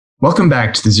Welcome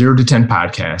back to the 0 to 10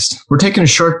 podcast. We're taking a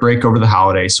short break over the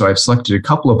holiday, so I've selected a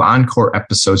couple of encore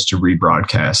episodes to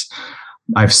rebroadcast.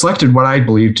 I've selected what I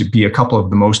believe to be a couple of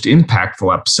the most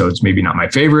impactful episodes, maybe not my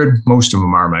favorite. Most of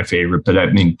them are my favorite, but I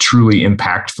mean truly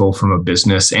impactful from a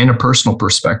business and a personal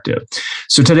perspective.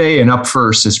 So today, and up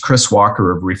first, is Chris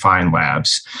Walker of Refine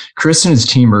Labs. Chris and his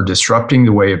team are disrupting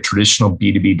the way of traditional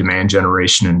B2B demand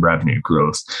generation and revenue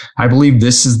growth. I believe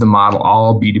this is the model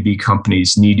all B2B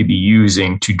companies need to be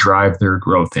using to drive their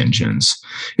growth engines.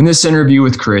 In this interview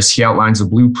with Chris, he outlines a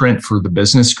blueprint for the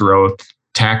business growth,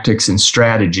 tactics and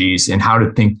strategies, and how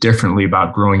to think differently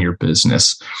about growing your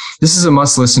business. This is a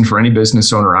must listen for any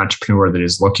business owner or entrepreneur that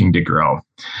is looking to grow.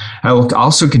 I will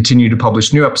also continue to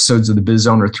publish new episodes of the Biz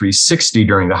Owner 360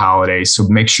 during the holidays, so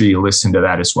make sure you listen to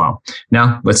that as well.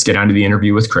 Now, let's get on to the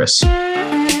interview with Chris.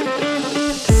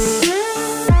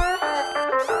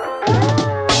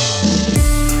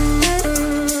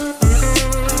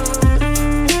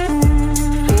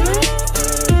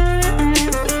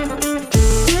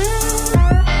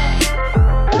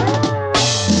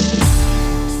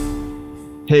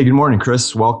 Hey, good morning,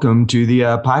 Chris. Welcome to the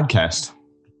podcast.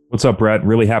 What's up, Brett?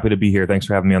 Really happy to be here. Thanks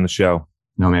for having me on the show.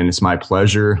 No, man, it's my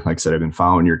pleasure. Like I said, I've been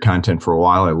following your content for a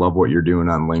while. I love what you're doing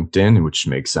on LinkedIn, which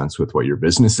makes sense with what your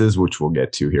business is, which we'll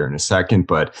get to here in a second.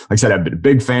 But like I said, I've been a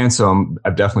big fan, so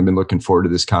I've definitely been looking forward to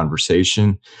this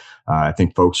conversation. I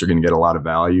think folks are going to get a lot of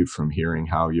value from hearing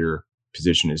how your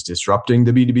position is disrupting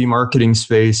the B2B marketing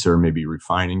space or maybe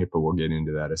refining it, but we'll get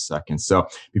into that in a second. So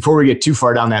before we get too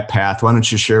far down that path, why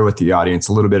don't you share with the audience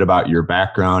a little bit about your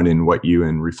background and what you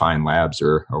and Refine Labs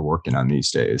are working on these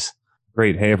days?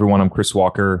 Great. Hey, everyone. I'm Chris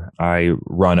Walker. I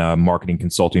run a marketing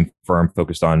consulting firm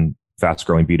focused on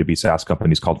fast-growing B2B SaaS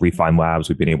companies called Refine Labs.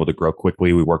 We've been able to grow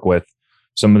quickly. We work with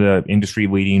some of the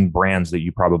industry-leading brands that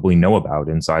you probably know about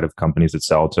inside of companies that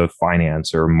sell to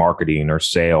finance or marketing or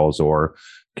sales or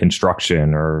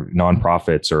construction or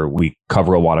nonprofits, or we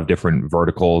cover a lot of different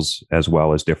verticals as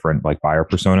well as different like buyer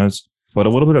personas. But a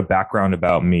little bit of background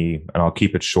about me, and I'll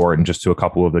keep it short and just to a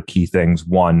couple of the key things.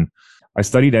 One, I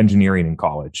studied engineering in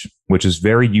college, which is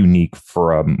very unique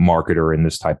for a marketer in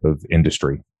this type of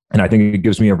industry. And I think it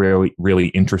gives me a really, really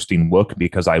interesting look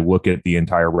because I look at the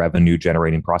entire revenue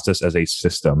generating process as a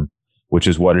system, which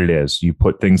is what it is. You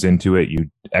put things into it, you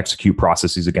execute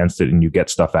processes against it, and you get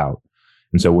stuff out.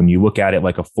 And so when you look at it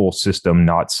like a full system,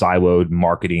 not siloed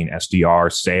marketing,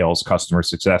 SDR, sales, customer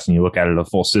success, and you look at it a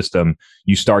full system,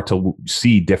 you start to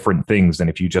see different things than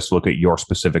if you just look at your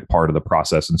specific part of the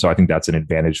process. And so I think that's an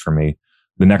advantage for me.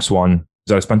 The next one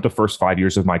is I spent the first 5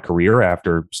 years of my career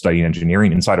after studying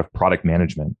engineering inside of product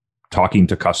management, talking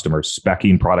to customers,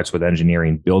 speccing products with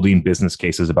engineering, building business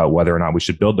cases about whether or not we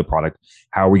should build the product.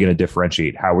 How are we going to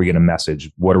differentiate? How are we going to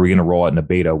message? What are we going to roll out in a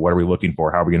beta? What are we looking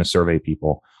for? How are we going to survey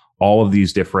people? All of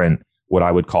these different, what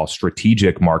I would call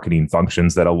strategic marketing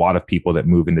functions that a lot of people that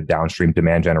move into downstream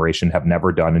demand generation have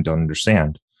never done and don't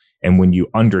understand. And when you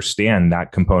understand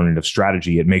that component of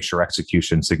strategy, it makes your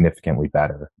execution significantly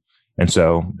better. And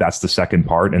so that's the second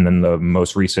part. And then the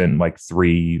most recent, like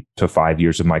 3 to 5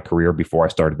 years of my career before I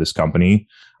started this company,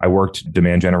 I worked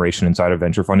demand generation inside of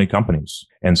venture funded companies.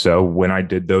 And so when I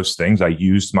did those things, I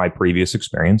used my previous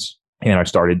experience and I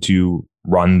started to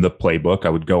run the playbook. I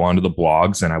would go onto the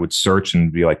blogs and I would search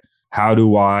and be like, how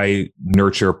do I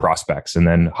nurture prospects? And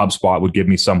then HubSpot would give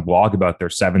me some blog about their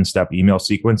 7-step email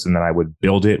sequence. And then I would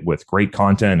build it with great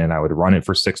content and I would run it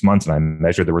for 6 months and I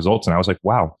measured the results. And I was like,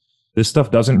 wow, this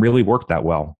stuff doesn't really work that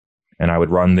well. And I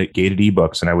would run the gated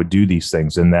ebooks and I would do these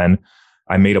things. And then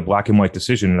I made a black and white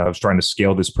decision and I was trying to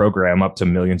scale this program up to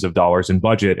millions of dollars in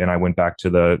budget. And I went back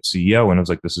to the CEO and I was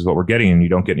like, this is what we're getting. And you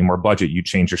don't get any more budget. You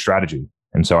change your strategy.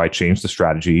 And so I changed the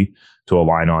strategy to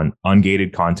align on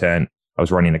ungated content. I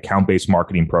was running account-based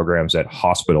marketing programs at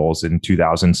hospitals in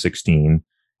 2016.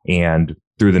 And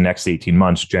through the next 18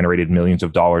 months, generated millions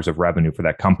of dollars of revenue for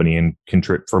that company and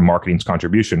for marketing's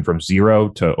contribution from 0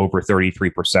 to over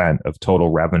 33% of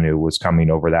total revenue was coming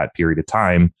over that period of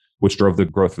time, which drove the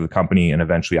growth of the company and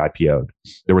eventually IPO'd.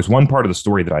 There was one part of the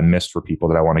story that I missed for people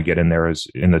that I want to get in there is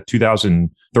in the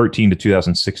 2013 to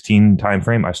 2016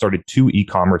 timeframe, I started 2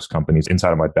 e-commerce companies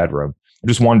inside of my bedroom. I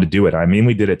just wanted to do it. I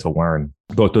mainly did it to learn.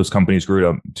 Both those companies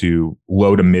grew to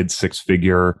low to mid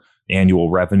 6-figure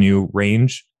annual revenue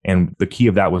range. And the key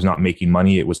of that was not making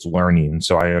money, it was learning.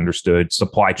 So I understood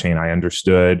supply chain, I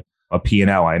understood a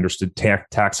P&L, I understood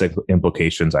tax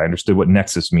implications, I understood what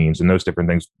Nexus means and those different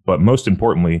things. But most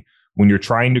importantly, when you're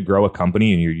trying to grow a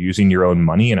company and you're using your own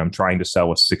money and I'm trying to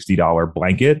sell a $60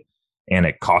 blanket and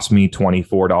it cost me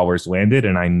 $24 landed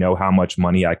and I know how much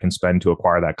money I can spend to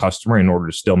acquire that customer in order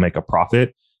to still make a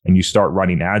profit, and you start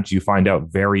running ads, you find out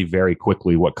very, very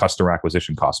quickly what customer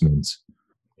acquisition cost means.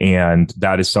 And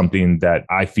that is something that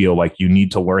I feel like you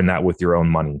need to learn that with your own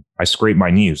money. I scraped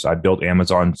my knees. I built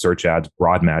Amazon search ads,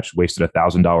 broad match, wasted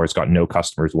 $1,000, got no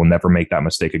customers. Will never make that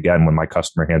mistake again when my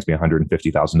customer hands me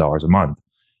 $150,000 a month.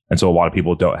 And so a lot of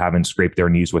people haven't scraped their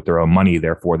knees with their own money.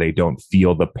 Therefore, they don't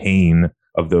feel the pain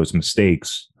of those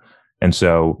mistakes. And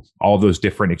so all those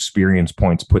different experience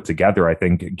points put together, I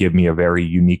think, give me a very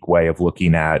unique way of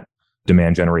looking at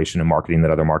demand generation and marketing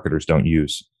that other marketers don't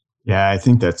use. Yeah, I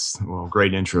think that's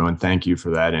great intro, and thank you for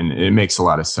that. And it makes a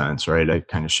lot of sense, right? I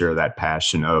kind of share that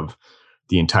passion of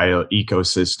the entire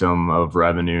ecosystem of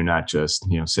revenue, not just,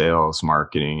 sales,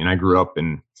 marketing. And I grew up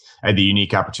and I had the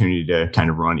unique opportunity to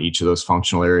kind of run each of those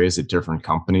functional areas at different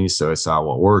companies. So I saw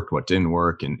what worked, what didn't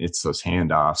work, and it's those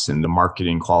handoffs. And the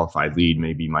marketing qualified lead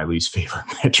may be my least favorite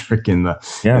metric in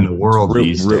the world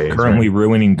these days. Currently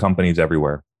ruining companies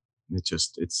everywhere.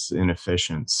 It's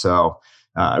inefficient. So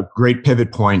great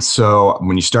pivot point. So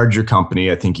when you started your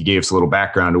company, I think you gave us a little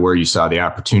background to where you saw the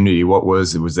opportunity.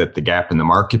 Was that the gap in the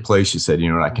marketplace? You said,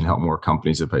 I can help more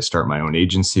companies if I start my own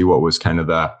agency. What was kind of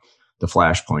the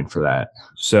flashpoint for that?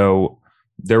 So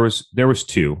there was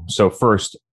two. So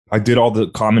first, I did all the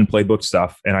common playbook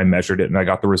stuff and I measured it and I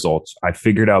got the results. I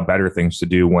figured out better things to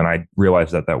do when I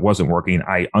realized that wasn't working.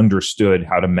 I understood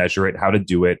how to measure it, how to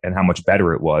do it, and how much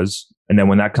better it was. And then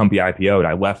when that company IPO'd,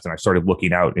 I left and I started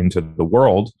looking out into the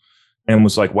world and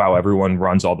was like, wow, everyone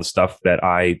runs all the stuff that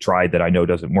I tried that I know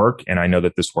doesn't work. And I know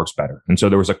that this works better. And so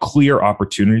there was a clear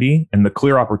opportunity, and the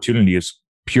clear opportunity is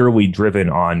purely driven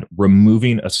on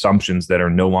removing assumptions that are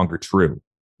no longer true.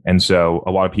 And so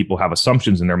a lot of people have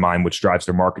assumptions in their mind, which drives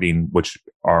their marketing, which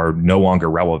are no longer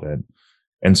relevant.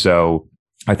 And so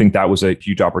I think that was a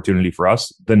huge opportunity for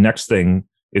us. The next thing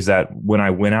is that when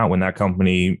that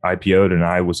company IPO'd and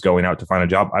I was going out to find a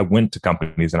job, I went to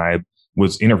companies and I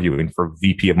was interviewing for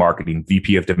VP of marketing,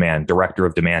 VP of demand, director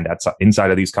of demand inside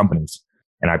of these companies.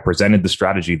 And I presented the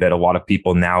strategy that a lot of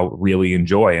people now really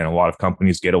enjoy and a lot of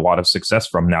companies get a lot of success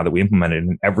from now that we implemented it,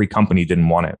 and every company didn't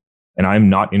want it. And I'm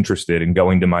not interested in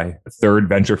going to my third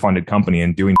venture funded company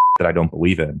and doing that I don't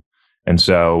believe in. And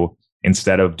so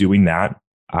instead of doing that,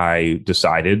 I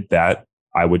decided that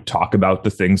I would talk about the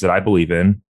things that I believe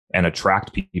in and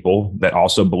attract people that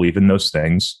also believe in those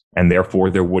things. And therefore,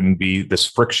 there wouldn't be this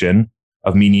friction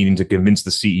of me needing to convince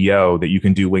the CEO that you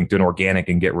can do LinkedIn organic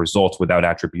and get results without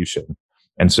attribution.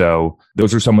 And so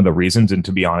those are some of the reasons. And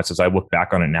to be honest, as I look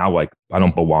back on it now, like I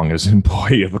don't belong as an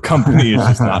employee of a company.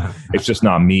 It's just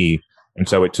not me. And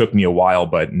so it took me a while,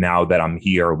 but now that I'm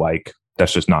here, like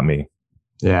that's just not me.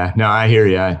 Yeah, no, I hear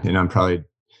you. And I'm probably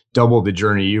double the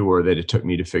journey you were that it took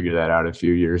me to figure that out a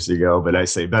few years ago. But I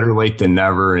say better late than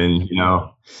never. And,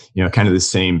 kind of the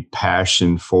same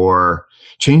passion for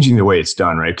changing the way it's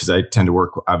done, right? Because I tend to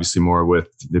work obviously more with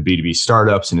the B2B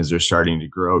startups, and as they're starting to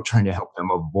grow, trying to help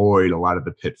them avoid a lot of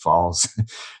the pitfalls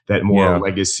that more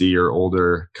legacy or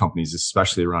older companies,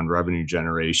 especially around revenue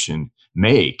generation,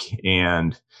 make.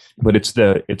 But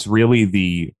it's really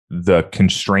the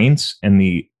constraints and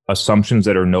the assumptions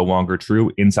that are no longer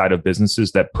true inside of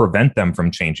businesses that prevent them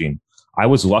from changing. I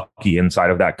was lucky inside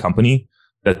of that company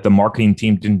that the marketing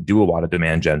team didn't do a lot of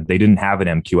demand gen. They didn't have an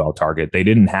MQL target. They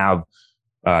didn't have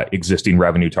existing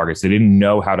revenue targets. They didn't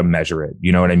know how to measure it.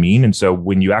 You know what I mean? And so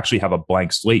when you actually have a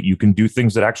blank slate, you can do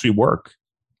things that actually work.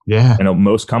 Yeah.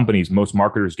 Most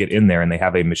marketers get in there and they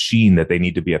have a machine that they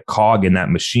need to be a cog in that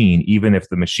machine, even if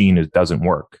the machine doesn't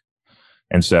work.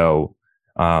 And so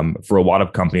for a lot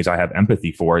of companies, I have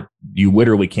empathy for it. You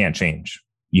literally can't change.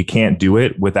 You can't do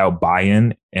it without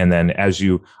buy-in. And then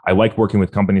I like working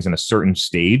with companies in a certain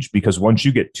stage, because once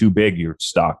you get too big, you're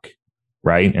stuck.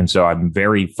 Right. And so I'm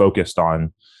very focused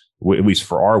on, at least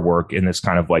for our work, in this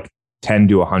kind of like 10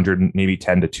 to 100, maybe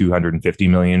 10 to 250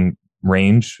 million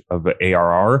range of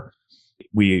ARR.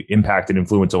 We impact and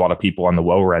influence a lot of people on the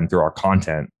lower end through our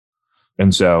content.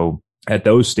 And so at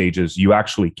those stages, you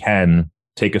actually can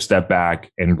take a step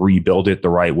back and rebuild it the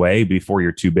right way before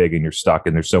you're too big and you're stuck.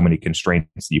 And there's so many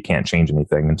constraints that you can't change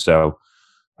anything. And so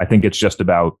I think it's just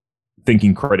about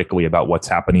thinking critically about what's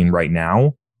happening right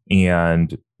now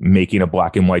and making a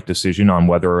black and white decision on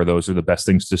whether those are the best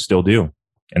things to still do.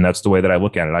 And that's the way that I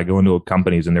look at it. I go into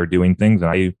companies and they're doing things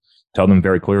and I tell them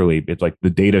very clearly, it's like the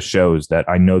data shows that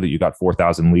I know that you got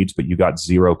 4,000 leads, but you got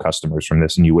 0 customers from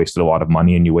this, and you wasted a lot of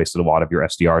money, and you wasted a lot of your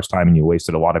SDR's time, and you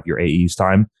wasted a lot of your AE's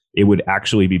time. It would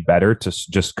actually be better to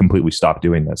just completely stop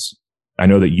doing this. I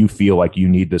know that you feel like you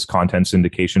need this content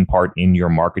syndication part in your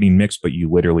marketing mix, but you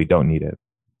literally don't need it.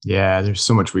 Yeah, there's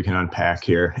so much we can unpack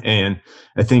here. And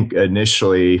I think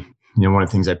initially, one of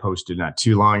the things I posted not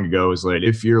too long ago is like,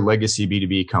 if your legacy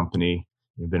B2B company,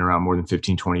 you've been around more than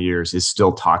 15, 20 years, is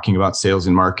still talking about sales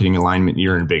and marketing alignment,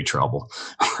 you're in big trouble,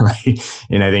 right?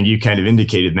 And I think you kind of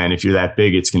indicated, man, if you're that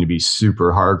big, it's going to be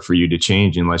super hard for you to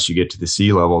change unless you get to the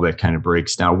C level that kind of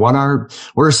breaks down. What are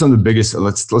some of the biggest,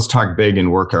 let's talk big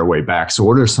and work our way back. So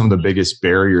what are some of the biggest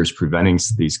barriers preventing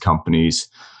these companies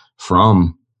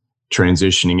from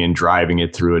transitioning and driving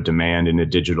it through a demand and a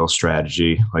digital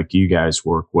strategy like you guys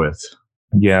work with?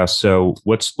 Yeah. So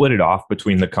let's split it off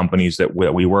between the companies that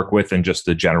we work with and just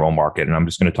the general market. And I'm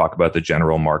just going to talk about the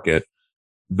general market.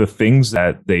 The things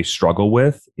that they struggle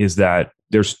with is that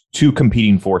there's two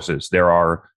competing forces. There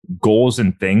are goals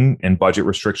and budget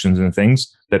restrictions and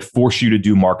things that force you to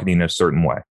do marketing a certain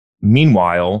way.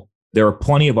 Meanwhile, there are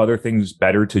plenty of other things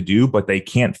better to do, but they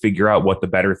can't figure out what the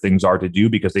better things are to do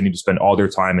because they need to spend all their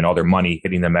time and all their money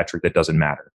hitting the metric that doesn't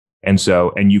matter.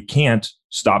 And you can't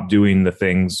stop doing the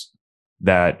things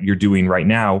that you're doing right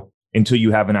now until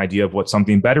you have an idea of what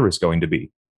something better is going to be.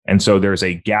 And so there's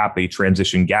a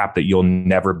transition gap that you'll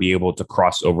never be able to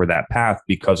cross over that path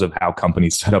because of how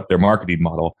companies set up their marketing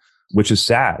model, which is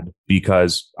sad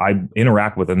because I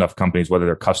interact with enough companies, whether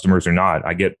they're customers or not.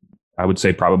 I would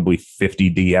say probably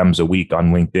 50 DMs a week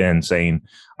on LinkedIn saying,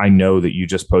 I know that you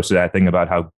just posted that thing about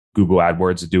how Google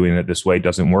AdWords doing it this way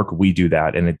doesn't work. We do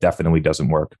that and it definitely doesn't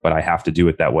work, but I have to do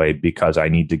it that way because I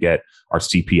need to get our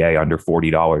CPA under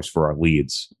 $40 for our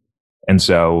leads. And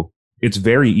so it's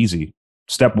very easy.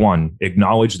 Step one,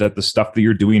 acknowledge that the stuff that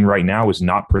you're doing right now is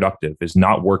not productive, is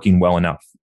not working well enough.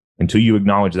 Until you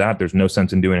acknowledge that, there's no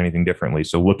sense in doing anything differently.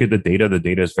 So look at the data. The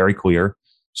data is very clear.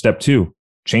 Step two,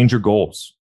 change your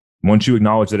goals. Once you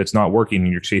acknowledge that it's not working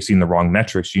and you're chasing the wrong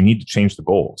metrics, you need to change the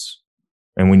goals.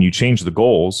 And when you change the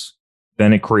goals,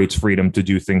 then it creates freedom to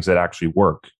do things that actually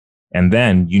work. And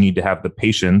then you need to have the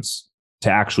patience to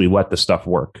actually let the stuff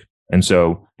work. And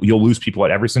so you'll lose people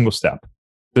at every single step.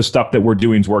 The stuff that we're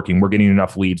doing is working. We're getting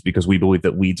enough leads because we believe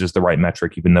that leads is the right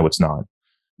metric, even though it's not.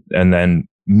 And then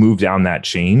move down that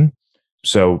chain.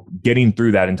 So getting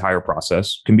through that entire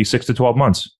process can be 6 to 12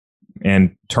 months.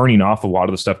 And turning off a lot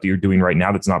of the stuff that you're doing right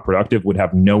now that's not productive would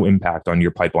have no impact on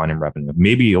your pipeline and revenue.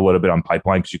 Maybe a little bit on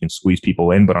pipeline because you can squeeze people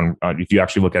in, but if you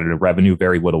actually look at it at revenue,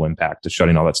 very little impact to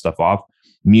shutting all that stuff off.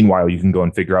 Meanwhile, you can go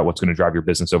and figure out what's going to drive your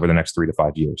business over the next 3 to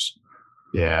 5 years.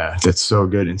 Yeah, that's so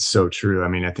good and so true. I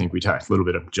mean, I think we talked a little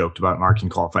bit of joked about marketing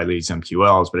qualified leads,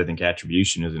 MQLs, but I think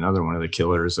attribution is another one of the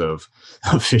killers of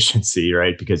efficiency,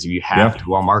 right? Because you have to,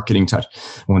 while marketing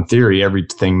in theory,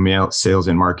 everything sales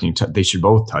and marketing, they should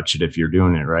both touch it if you're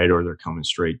doing it right, or they're coming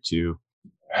straight to.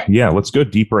 Yeah, let's go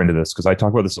deeper into this because I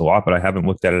talk about this a lot, but I haven't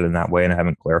looked at it in that way and I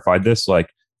haven't clarified this. Like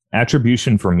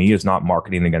attribution for me is not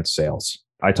marketing against sales.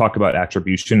 I talk about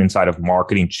attribution inside of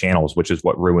marketing channels, which is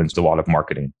what ruins a lot of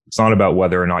marketing. It's not about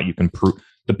whether or not you can prove.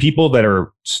 The people that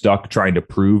are stuck trying to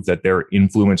prove that their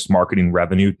influenced marketing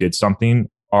revenue did something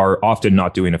are often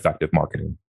not doing effective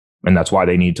marketing. And that's why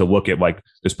they need to look at like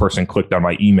this person clicked on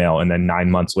my email and then 9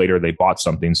 months later they bought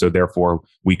something. So therefore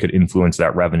we could influence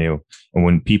that revenue. And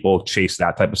when people chase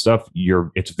that type of stuff,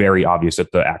 it's very obvious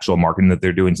that the actual marketing that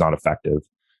they're doing is not effective.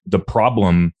 The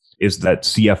problem is that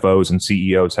CFOs and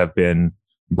CEOs have been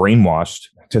brainwashed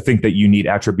to think that you need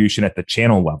attribution at the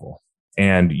channel level.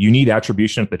 And you need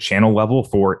attribution at the channel level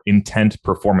for intent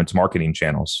performance marketing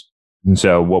channels. And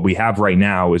so what we have right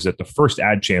now is that the first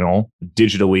ad channel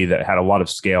digitally that had a lot of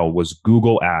scale was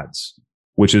Google Ads,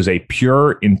 which is a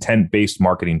pure intent-based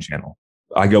marketing channel.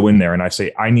 I go in there and I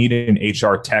say, I need an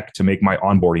HR tech to make my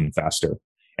onboarding faster.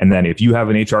 And then if you have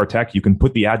an HR tech, you can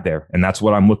put the ad there. And that's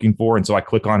what I'm looking for. And so I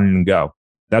click on it and go.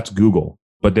 That's Google.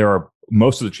 But there are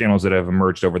most of the channels that have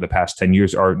emerged over the past 10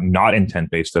 years are not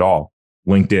intent-based at all.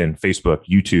 LinkedIn, Facebook,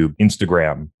 YouTube,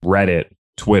 Instagram, Reddit,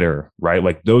 Twitter, right?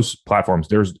 Like those platforms,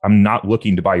 I'm not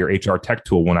looking to buy your HR tech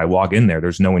tool when I log in there.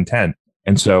 There's no intent.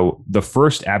 And so the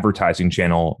first advertising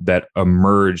channel that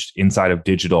emerged inside of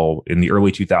digital in the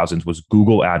early 2000s was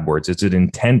Google AdWords. It's an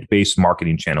intent-based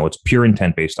marketing channel. It's pure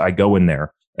intent-based. I go in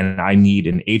there and I need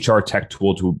an HR tech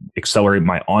tool to accelerate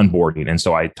my onboarding. And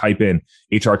so I type in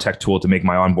HR tech tool to make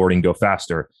my onboarding go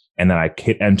faster. And then I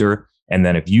hit enter. And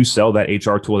then if you sell that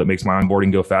HR tool that makes my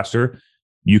onboarding go faster,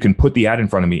 you can put the ad in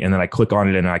front of me and then I click on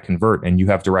it and I convert and you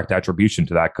have direct attribution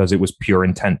to that because it was pure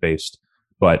intent based.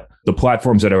 But the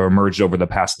platforms that have emerged over the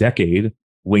past decade,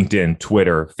 LinkedIn,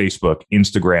 Twitter, Facebook,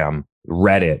 Instagram,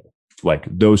 Reddit, like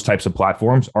those types of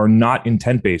platforms are not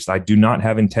intent based. I do not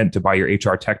have intent to buy your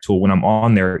HR tech tool when I'm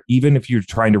on there. Even if you're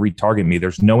trying to retarget me,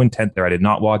 there's no intent there. I did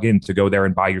not log in to go there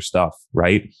and buy your stuff.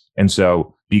 Right. And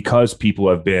so because people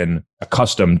have been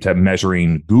accustomed to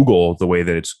measuring Google the way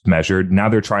that it's measured, now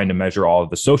they're trying to measure all of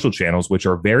the social channels, which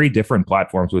are very different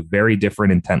platforms with very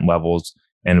different intent levels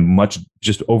and much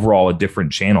just overall a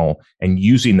different channel, and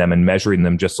using them and measuring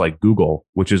them just like Google,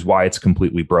 which is why it's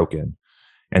completely broken.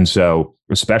 And so,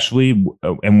 especially,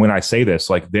 and when I say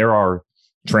this, like there are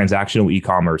transactional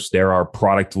e-commerce, there are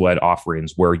product-led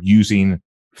offerings where using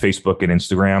Facebook and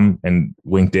Instagram and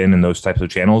LinkedIn and those types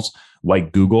of channels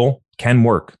like Google can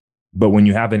work. But when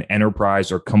you have an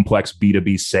enterprise or complex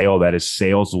B2B sale that is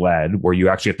sales-led, where you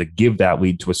actually have to give that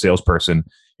lead to a salesperson,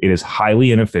 it is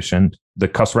highly inefficient. The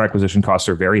customer acquisition costs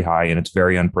are very high and it's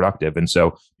very unproductive. And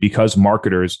so because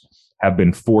marketers have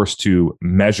been forced to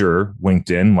measure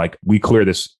LinkedIn, like we clear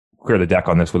the deck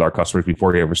on this with our customers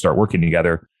before we ever start working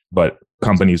together. But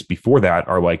companies before that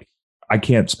are like, I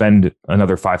can't spend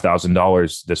another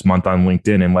 $5,000 this month on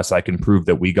LinkedIn unless I can prove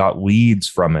that we got leads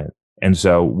from it. And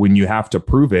so when you have to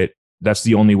prove it, that's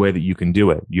the only way that you can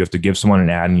do it. You have to give someone an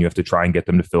ad and you have to try and get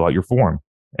them to fill out your form.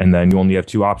 And then you only have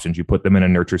two options. You put them in a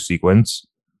nurture sequence,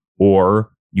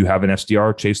 or you have an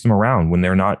SDR chase them around when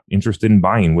they're not interested in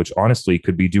buying, which honestly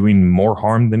could be doing more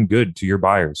harm than good to your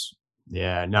buyers.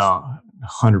 Yeah, no,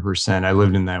 100%. I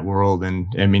lived in that world. And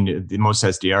I mean, most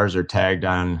SDRs are tagged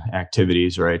on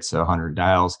activities, right? So 100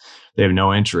 dials. They have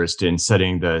no interest in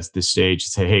setting the stage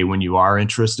to say, hey, when you are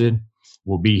interested,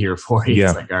 we'll be here for you. Yeah.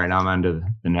 It's like, all right, I'm on to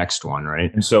the next one,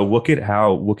 right? And so look at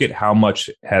how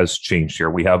much has changed here.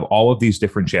 We have all of these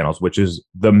different channels, which is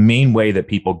the main way that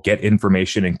people get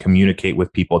information and communicate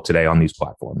with people today on these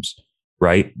platforms,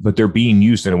 right? But they're being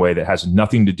used in a way that has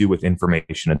nothing to do with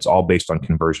information. It's all based on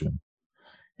conversion.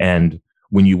 And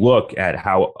when you look at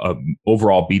how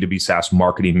overall B2B SaaS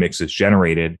marketing mix is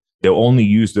generated, they'll only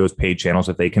use those paid channels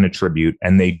that they can attribute,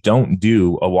 and they don't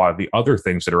do a lot of the other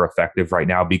things that are effective right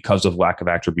now because of lack of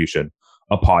attribution.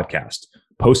 A podcast,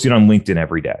 posting on LinkedIn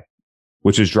every day,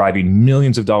 which is driving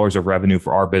millions of dollars of revenue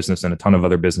for our business and a ton of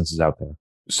other businesses out there.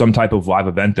 Some type of live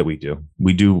event that we do.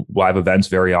 We do live events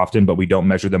very often, but we don't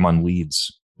measure them on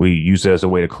leads. We use it as a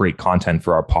way to create content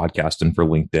for our podcast and for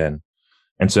LinkedIn.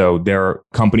 And so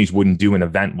companies wouldn't do an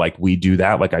event like we do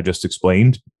that, like I just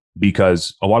explained,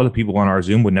 because a lot of the people on our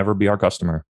Zoom would never be our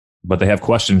customer, but they have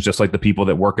questions just like the people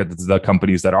that work at the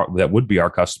companies that would be our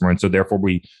customer. And so therefore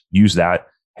we use that.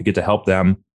 I get to help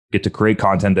them, get to create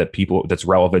content that's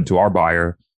relevant to our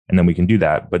buyer. And then we can do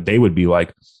that. But they would be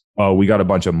like, oh, we got a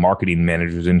bunch of marketing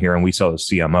managers in here and we sell to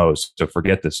CMOs. So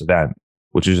forget this event,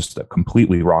 which is just a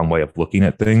completely wrong way of looking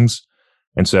at things.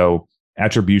 And so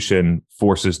attribution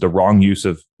forces the wrong use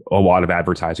of a lot of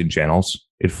advertising channels.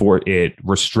 It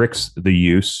restricts the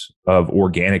use of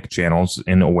organic channels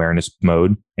in awareness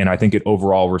mode. And I think it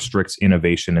overall restricts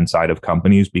innovation inside of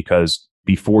companies, because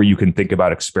before you can think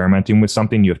about experimenting with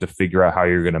something, you have to figure out how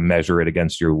you're going to measure it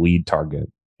against your lead target.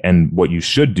 And what you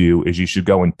should do is you should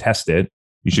go and test it.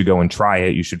 You should go and try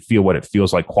it. You should feel what it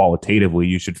feels like qualitatively.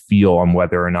 You should feel on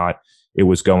whether or not it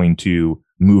was going to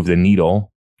move the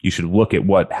needle. You should look at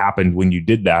what happened when you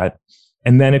did that.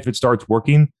 And then if it starts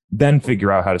working, then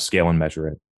figure out how to scale and measure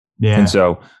it. Yeah. And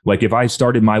so like if I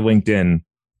started my LinkedIn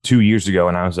 2 years ago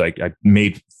and I was like, I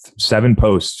made 7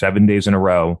 posts 7 days in a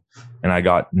row and I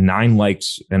got 9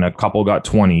 likes and a couple got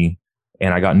 20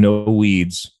 and I got no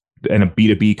leads, and a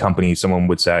B2B company, someone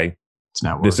would say, it's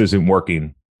not working. This isn't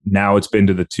working. Now it's been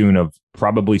to the tune of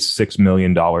probably $6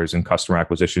 million in customer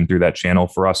acquisition through that channel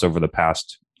for us over the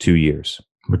past 2 years.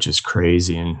 Which is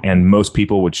crazy. And most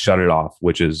people would shut it off,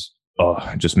 which is,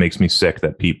 it just makes me sick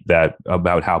that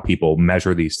about how people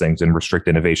measure these things and restrict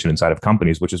innovation inside of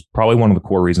companies, which is probably one of the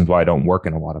core reasons why I don't work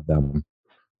in a lot of them.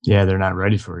 Yeah, they're not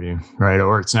ready for you, right?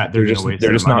 Or it's not. They're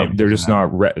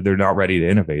not ready to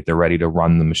innovate. They're ready to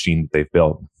run the machine that they've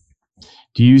built.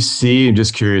 Do you see, I'm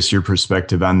just curious, your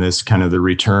perspective on this, kind of the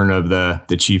return of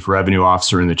the chief revenue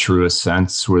officer in the truest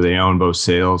sense, where they own both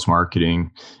sales,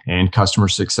 marketing, and customer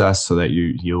success, so that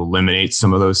you eliminate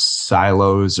some of those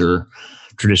silos or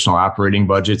traditional operating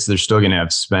budgets? They're still going to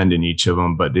have spend in each of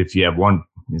them, but if you have one,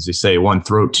 as they say, one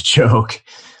throat to choke,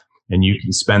 and you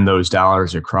can spend those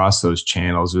dollars across those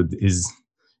channels,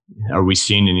 are we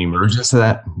seeing an emergence of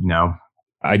that? No.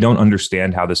 I don't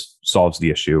understand how this solves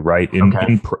the issue, right?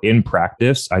 In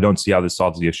practice, I don't see how this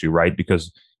solves the issue, right?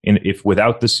 Because if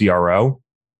without the CRO,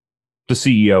 the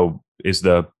CEO is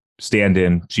the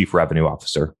stand-in chief revenue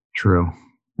officer. True.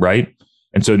 Right?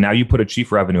 And so now you put a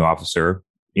chief revenue officer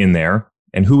in there,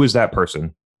 and who is that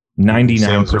person?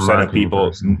 99% of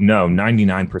people, no,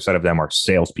 99% of them are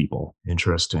salespeople.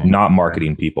 Interesting. Not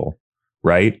marketing people,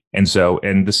 right? And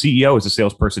the CEO is a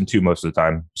salesperson too most of the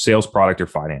time. Sales, product, or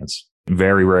finance.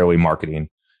 Very rarely marketing.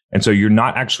 And so you're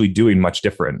not actually doing much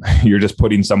different. You're just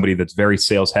putting somebody that's very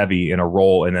sales heavy in a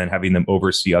role and then having them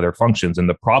oversee other functions. And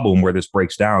the problem where this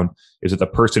breaks down is that the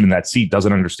person in that seat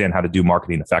doesn't understand how to do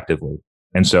marketing effectively.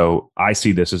 And so I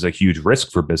see this as a huge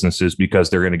risk for businesses because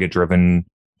they're going to get driven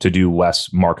to do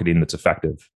less marketing that's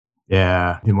effective.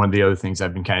 Yeah. And one of the other things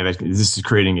I've been this is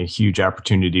creating a huge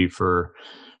opportunity for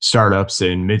startups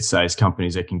and mid-sized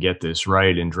companies that can get this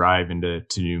right and drive into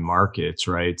new markets,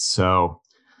 right? So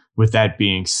with that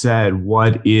being said,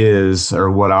 what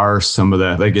are some of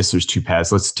the, I guess there's two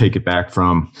paths. Let's take it back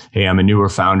from, hey, I'm a newer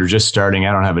founder just starting.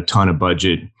 I don't have a ton of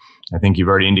budget. I think you've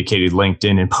already indicated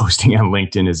LinkedIn, and posting on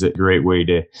LinkedIn is a great way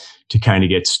to kind of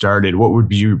get started. What would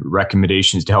be your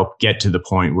recommendations to help get to the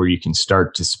point where you can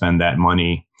start to spend that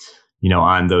money,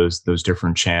 on those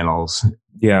different channels?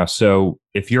 Yeah. So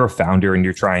if you're a founder and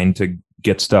you're trying to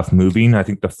get stuff moving, I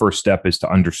think the first step is to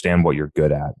understand what you're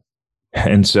good at.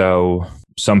 And so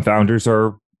some founders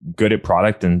are good at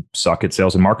product and suck at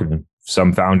sales and marketing.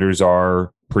 Some founders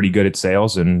are pretty good at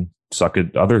sales and suck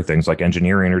at other things like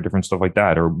engineering or different stuff like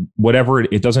that, or whatever.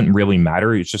 It doesn't really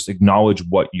matter. It's just acknowledge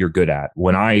what you're good at.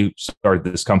 When I started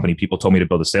this company, people told me to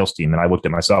build a sales team, and I looked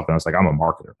at myself and I was like, I'm a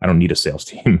marketer. I don't need a sales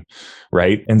team.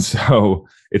 Right. And so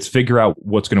it's figure out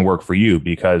what's going to work for you,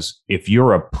 because if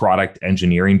you're a product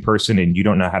engineering person and you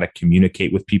don't know how to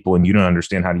communicate with people and you don't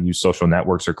understand how to use social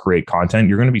networks or create content,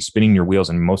 you're going to be spinning your wheels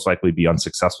and most likely be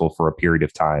unsuccessful for a period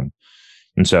of time.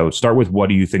 And so start with what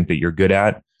do you think that you're good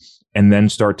at, and then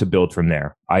start to build from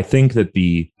there. I think that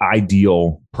the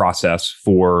ideal process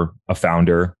for a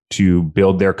founder to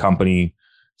build their company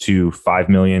to 5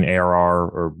 million ARR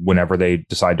or whenever they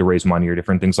decide to raise money or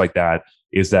different things like that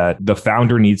is that the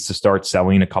founder needs to start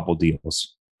selling a couple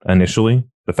deals initially.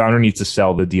 The founder needs to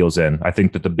sell the deals in. I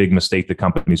think that the big mistake that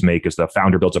companies make is the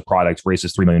founder builds a product,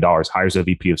 raises $3 million, hires a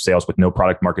VP of sales with no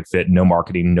product market fit, no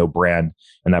marketing, no brand.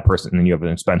 And then you have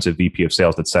an expensive VP of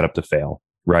sales that's set up to fail.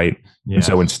 Right. Yeah. And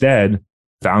so instead,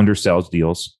 founder sells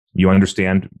deals. You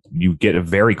understand, you get a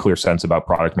very clear sense about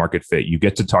product market fit. You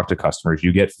get to talk to customers,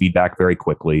 you get feedback very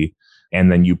quickly.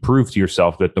 And then you prove to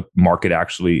yourself that the market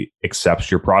actually accepts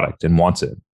your product and wants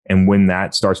it. And when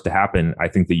that starts to happen, I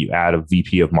think that you add a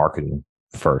VP of marketing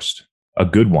first, a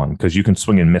good one, because you can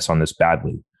swing and miss on this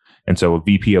badly. And so a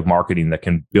VP of marketing that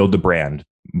can build the brand,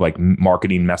 like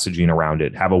marketing messaging around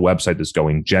it, have a website that's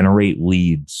going, generate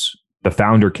leads. The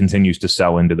founder continues to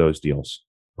sell into those deals,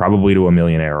 probably to $1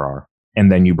 million ARR.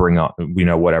 And then you bring up,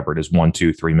 whatever it is, 1,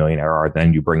 2, 3 million ARR.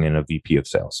 Then you bring in a VP of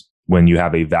sales when you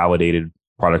have a validated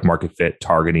product market fit,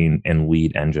 targeting, and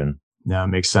lead engine. No, it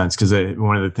makes sense, because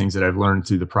one of the things that I've learned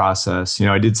through the process,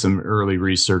 I did some early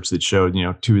research that showed,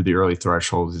 two of the early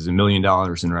thresholds is $1 million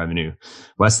in revenue.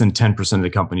 Less than 10% of the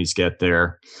companies get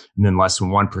there, and then less than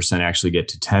 1% actually get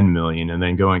to 10 million. And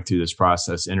then going through this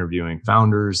process, interviewing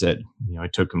founders that,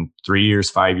 it took them 3 years,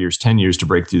 5 years, 10 years to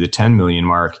break through the 10 million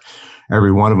mark.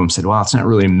 Every one of them said, well, it's not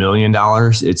really $1 million.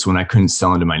 It's when I couldn't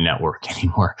sell into my network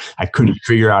anymore. I couldn't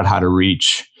figure out how to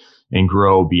reach and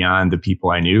grow beyond the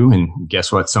people I knew. And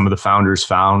guess what? Some of the founders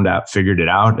figured it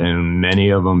out, and many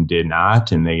of them did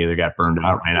not. And they either got burned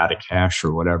out, ran out of cash,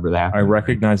 or whatever that happened. I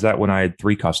recognize that when I had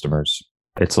 3 customers.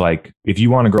 It's like, if you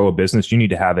want to grow a business, you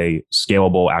need to have a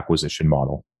scalable acquisition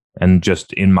model. And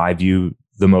just in my view,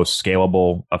 the most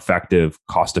scalable, effective,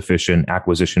 cost-efficient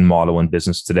acquisition model in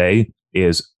business today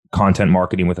is content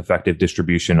marketing with effective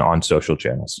distribution on social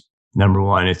channels. Number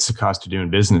one, it's the cost of doing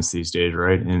business these days,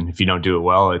 right? And if you don't do it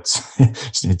well, it's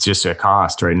just a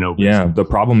cost, right? No. Yeah. The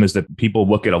problem is that people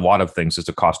look at a lot of things as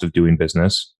a cost of doing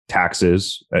business.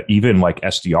 Taxes, even like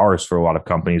SDRs for a lot of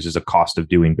companies, is a cost of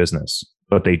doing business.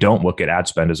 But they don't look at ad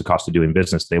spend as a cost of doing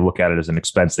business. They look at it as an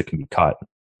expense that can be cut.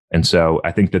 And so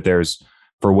I think that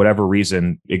for whatever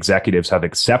reason, executives have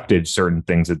accepted certain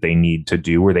things that they need to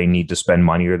do, or they need to spend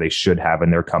money, or they should have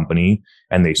in their company,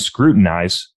 and they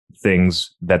scrutinize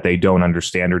things that they don't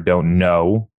understand or don't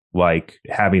know, like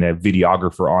having a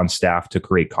videographer on staff to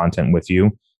create content with you,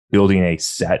 building a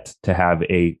set to have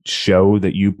a show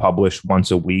that you publish once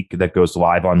a week that goes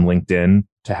live on LinkedIn,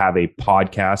 to have a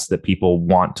podcast that people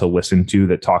want to listen to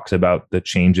that talks about the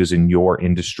changes in your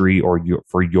industry or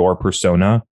for your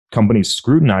persona. Companies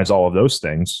scrutinize all of those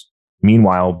things.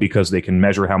 Meanwhile, because they can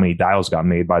measure how many dials got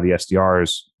made by the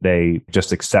SDRs, they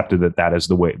just accepted that is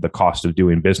the cost of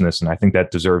doing business. And I think that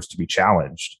deserves to be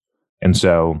challenged. And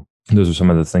so those are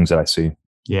some of the things that I see.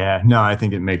 Yeah, no, I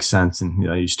think it makes sense.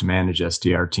 And I used to manage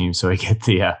SDR teams, so I get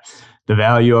the the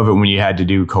value of it when you had to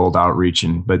do cold outreach.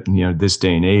 But this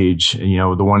day and age,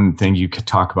 the one thing you could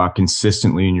talk about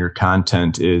consistently in your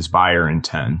content is buyer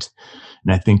intent.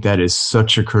 And I think that is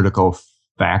such a critical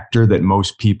factor that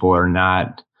most people are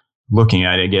not looking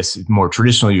at. I guess more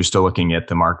traditionally, you're still looking at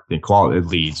the quality of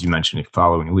leads. You mentioned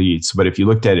following leads. But if you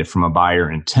looked at it from a buyer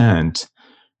intent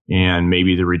and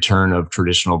maybe the return of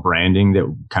traditional branding that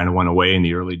kind of went away in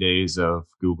the early days of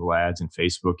Google ads and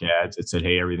Facebook ads, it said,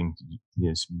 hey, everything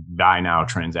is buy now,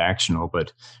 transactional. But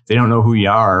if they don't know who you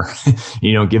are,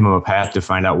 you don't give them a path to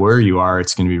find out where you are,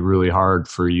 it's going to be really hard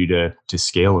for you to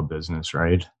scale a business,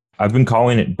 right? I've been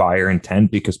calling it buyer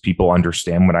intent because people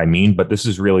understand what I mean, but this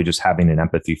is really just having an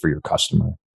empathy for your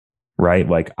customer, right?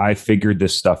 Like I figured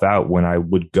this stuff out when I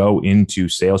would go into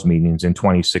sales meetings in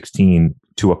 2016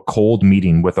 to a cold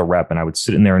meeting with a rep, and I would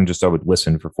sit in there and I would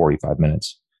listen for 45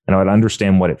 minutes and I would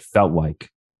understand what it felt like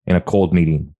in a cold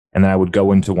meeting. And then I would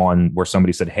go into one where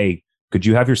somebody said, hey, could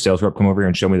you have your sales rep come over here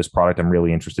and show me this product? I'm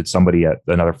really interested. Somebody at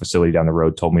another facility down the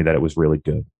road told me that it was really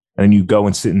good. And then you go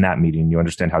and sit in that meeting, you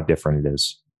understand how different it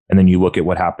is. And then you look at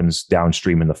what happens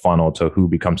downstream in the funnel to who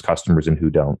becomes customers and who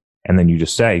don't. And then you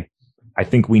just say, I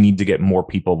think we need to get more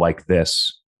people like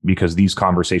this because these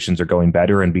conversations are going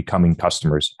better and becoming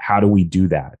customers. How do we do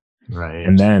that? Right.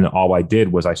 And then all I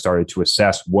did was I started to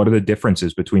assess what are the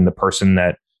differences between the person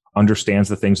that understands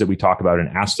the things that we talk about and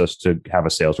asked us to have a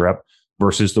sales rep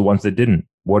versus the ones that didn't.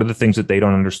 What are the things that they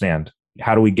don't understand?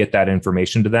 How do we get that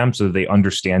information to them so that they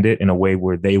understand it in a way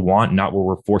where they want, not where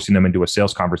we're forcing them into a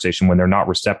sales conversation when they're not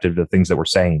receptive to the things that we're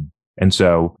saying? And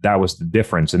so that was the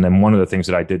difference. And then one of the things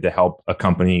that I did to help a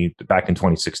company back in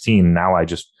 2016, now I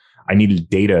needed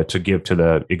data to give to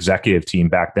the executive team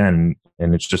back then.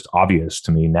 And it's just obvious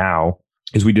to me now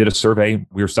is we did a survey.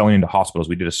 We were selling into hospitals.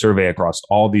 We did a survey across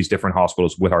all these different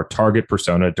hospitals with our target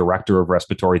persona, director of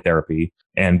respiratory therapy,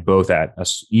 and both at an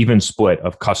even split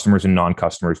of customers and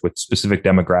non-customers with specific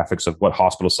demographics of what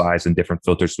hospital size and different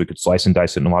filters. So we could slice and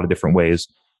dice it in a lot of different ways.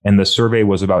 And the survey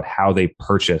was about how they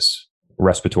purchase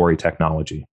respiratory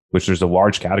technology, which there's a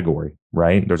large category,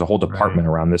 right? There's a whole department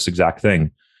around this exact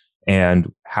thing.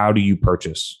 And how do you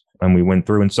purchase? And we went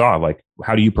through and saw, like,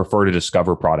 how do you prefer to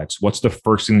discover products? What's the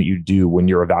first thing that you do when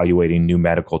you're evaluating new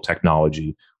medical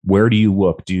technology? Where do you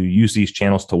look? Do you use these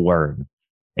channels to learn?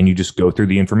 And you just go through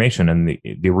the information. And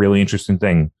the really interesting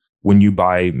thing, when you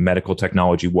buy medical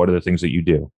technology, what are the things that you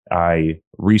do? I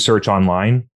research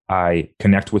online. I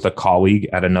connect with a colleague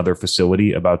at another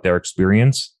facility about their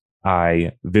experience.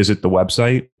 I visit the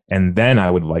website, and then I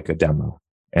would like a demo.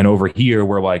 And over here,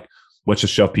 we're like, let's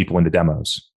just shove people into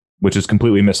demos, which is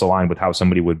completely misaligned with how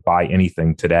somebody would buy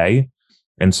anything today.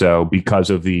 And so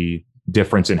because of the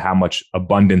difference in how much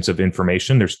abundance of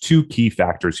information, there's two key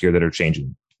factors here that are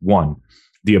changing. One,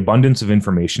 the abundance of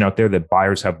information out there that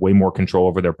buyers have way more control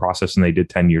over their process than they did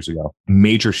 10 years ago.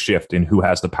 Major shift in who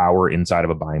has the power inside of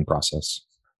a buying process.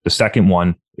 The second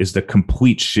one is the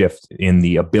complete shift in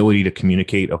the ability to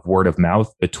communicate of word of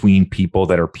mouth between people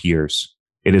that are peers.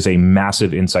 It is a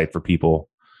massive insight for people.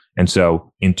 And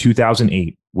so in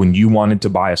 2008, when you wanted to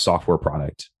buy a software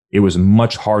product, it was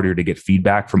much harder to get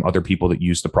feedback from other people that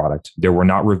used the product. There were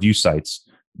not review sites.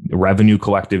 The Revenue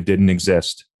Collective didn't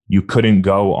exist. You couldn't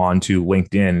go onto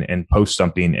LinkedIn and post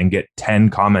something and get 10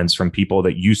 comments from people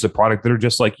that use the product that are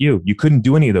just like you. You couldn't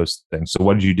do any of those things. So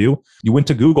what did you do? You went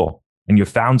to Google and you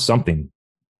found something.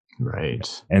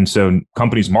 Right. And so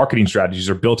companies' marketing strategies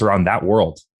are built around that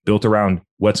world, built around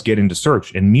let's get into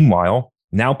search. And meanwhile,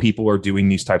 now people are doing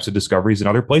these types of discoveries in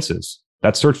other places.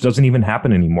 That search doesn't even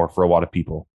happen anymore for a lot of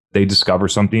people. They discover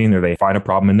something or they find a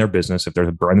problem in their business. If there's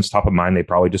a brand that's top of mind, they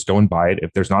probably just go and buy it.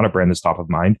 If there's not a brand that's top of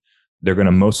mind, they're going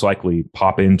to most likely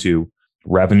pop into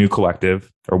Revenue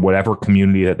Collective or whatever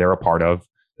community that they're a part of.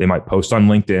 They might post on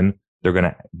LinkedIn. They're going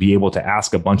to be able to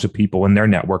ask a bunch of people in their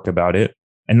network about it.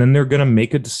 And then they're going to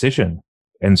make a decision.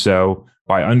 And so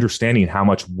by understanding how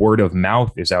much word of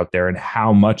mouth is out there and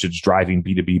how much it's driving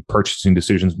B2B purchasing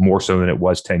decisions more so than it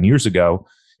was 10 years ago,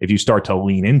 if you start to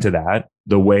lean into that,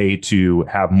 the way to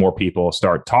have more people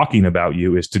start talking about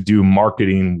you is to do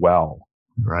marketing well,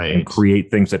 right, and create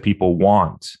things that people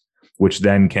want, which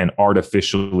then can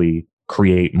artificially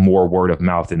create more word of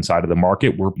mouth inside of the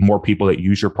market, where more people that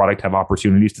use your product have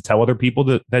opportunities to tell other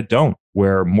people that don't,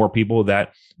 where more people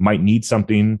that might need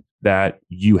something that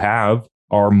you have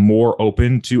are more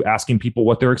open to asking people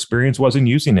what their experience was in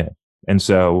using it. And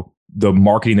so the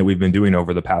marketing that we've been doing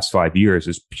over the past 5 years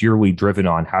is purely driven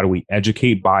on how do we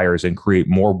educate buyers and create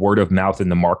more word of mouth in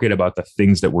the market about the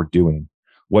things that we're doing.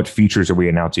 What features are we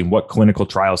announcing? What clinical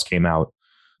trials came out?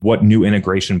 What new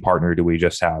integration partner do we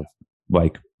just have?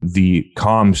 Like, The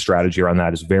comm strategy around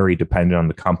that is very dependent on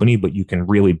the company, but you can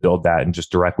really build that and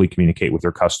just directly communicate with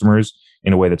your customers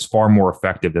in a way that's far more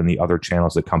effective than the other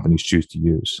channels that companies choose to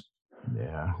use.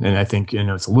 Yeah. And I think,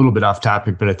 it's a little bit off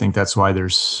topic, but I think that's why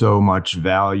there's so much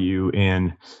value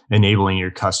in enabling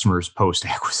your customers post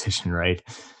acquisition, right?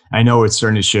 I know it's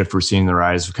starting to shift. We're seeing the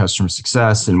rise of customer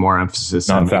success and more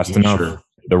emphasis on not fast enough.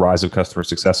 The rise of customer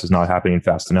success is not happening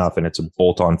fast enough. And it's a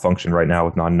bolt-on function right now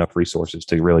with not enough resources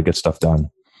to really get stuff done.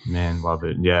 Man, love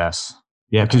it. Yes.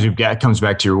 Yeah, because it comes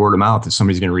back to your word of mouth. If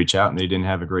somebody's going to reach out and they didn't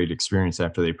have a great experience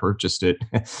after they purchased it,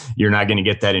 you're not going to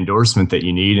get that endorsement that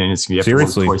you need, and it's going to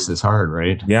have to work twice as hard,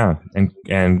 right? Yeah,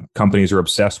 and companies are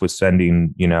obsessed with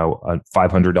sending a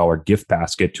 $500 gift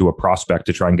basket to a prospect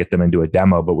to try and get them into a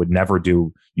demo, but would never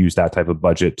use that type of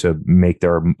budget to make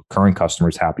their current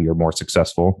customers happy or more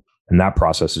successful, and that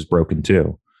process is broken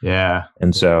too. Yeah,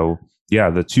 and so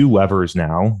the two levers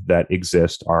now that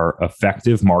exist are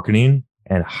effective marketing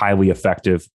and highly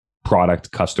effective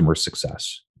product customer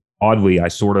success. Oddly, I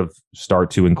sort of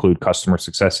start to include customer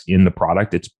success in the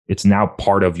product. It's now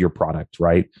part of your product,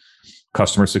 right?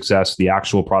 Customer success, the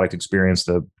actual product experience,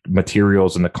 the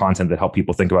materials and the content that help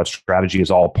people think about strategy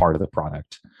is all part of the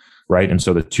product, right? And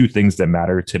so the two things that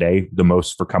matter today the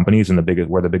most for companies and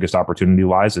where the biggest opportunity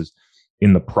lies is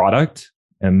in the product,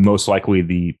 and most likely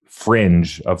the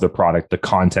fringe of the product, the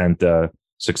content, the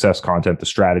success content, the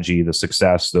strategy, the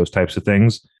success, those types of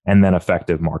things, and then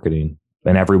effective marketing.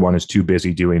 And everyone is too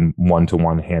busy doing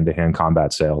one-to-one, hand-to-hand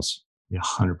combat sales. Yeah,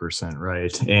 100%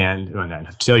 right. And not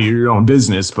to tell you your own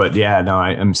business, but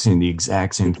I'm seeing the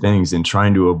exact same things and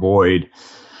trying to avoid,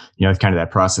 kind of that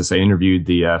process. I interviewed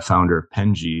the founder of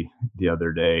Penji the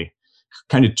other day,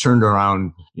 kind of turned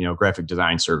around, graphic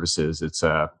design services. It's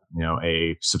a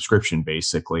subscription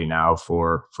basically now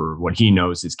for what he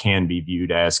knows can be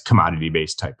viewed as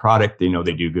commodity-based type product. They know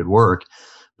they do good work,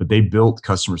 but they built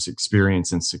customer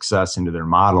experience and success into their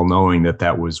model, knowing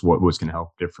that was what was going to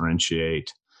help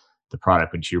differentiate the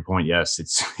product. But to your point, yes,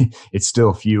 it's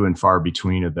still few and far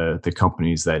between of the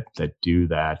companies that do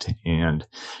that. And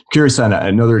curious on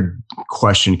another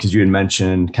question, because you had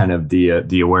mentioned kind of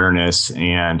the awareness,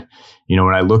 and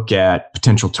when I look at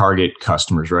potential target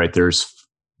customers, right, there's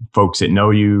folks that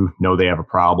know they have a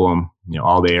problem,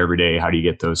 all day, every day. How do you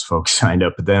get those folks signed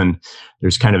up? But then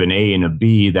there's kind of an A and a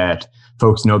B, that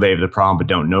folks know they have the problem, but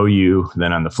don't know you.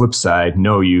 Then on the flip side,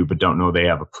 know you, but don't know they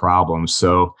have a problem.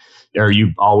 So are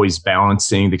you always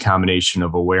balancing the combination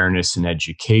of awareness and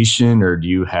education, or do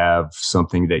you have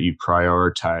something that you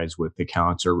prioritize with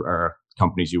accounts or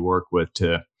companies you work with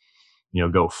to,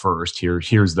 go first?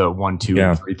 Here's the 1, 2,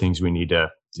 and 3 things we need to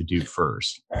do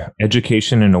first?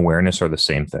 Education and awareness are the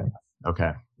same thing.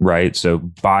 Okay. Right. So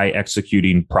by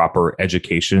executing proper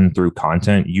education through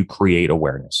content, you create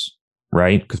awareness,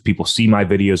 right? Because people see my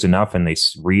videos enough and they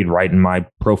read right in my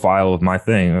profile of my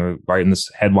thing, or right in this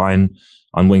headline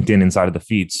on LinkedIn inside of the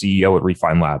feed, CEO at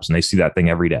Refine Labs. And they see that thing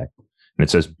every day. And it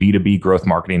says B2B growth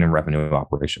marketing and revenue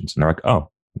operations. And they're like, oh,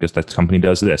 I guess that company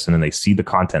does this. And then they see the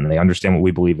content and they understand what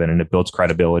we believe in, and it builds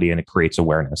credibility and it creates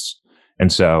awareness.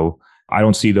 And so I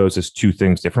don't see those as two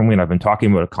things differently. And I've been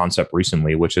talking about a concept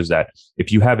recently, which is that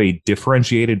if you have a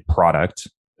differentiated product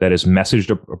that is messaged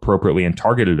appropriately and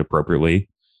targeted appropriately,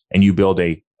 and you build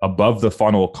a above the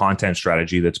funnel content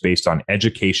strategy that's based on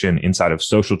education inside of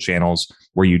social channels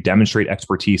where you demonstrate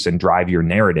expertise and drive your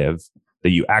narrative, that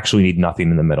you actually need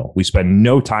nothing in the middle. We spend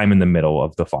no time in the middle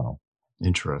of the funnel.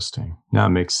 Interesting. Now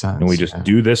it makes sense. And we just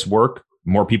do this work.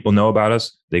 More people know about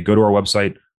us. They go to our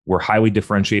website. We're highly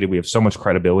differentiated. We have so much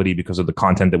credibility because of the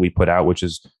content that we put out, which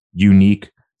is unique,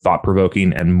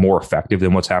 thought-provoking, and more effective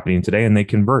than what's happening today. And they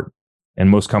convert. And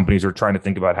most companies are trying to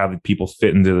think about how the people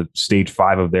fit into stage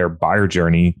 5 of their buyer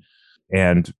journey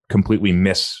and completely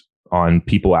miss on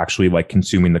people actually like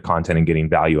consuming the content and getting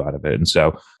value out of it. And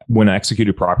so when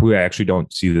executed properly, I actually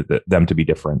don't see them to be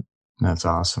different. That's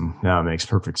awesome. No, it makes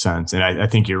perfect sense. And I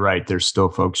think you're right. There's still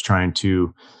folks trying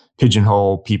to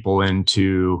pigeonhole people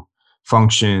into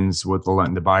functions with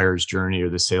the buyer's journey or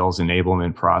the sales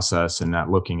enablement process, and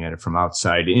not looking at it from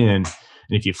outside in.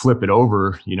 And if you flip it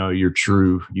over, you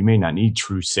may not need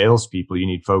true salespeople. You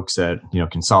need folks that,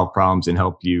 can solve problems and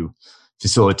help you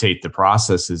facilitate the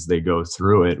process as they go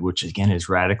through it, which again is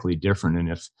radically different. And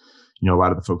if, a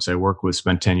lot of the folks I work with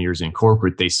spent 10 years in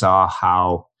corporate, they saw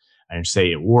how, I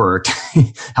say it worked,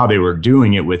 how they were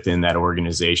doing it within that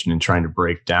organization, and trying to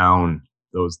break down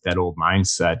that old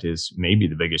mindset is maybe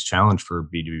the biggest challenge for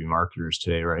B2B marketers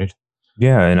today, right?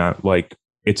 Yeah. And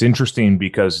it's interesting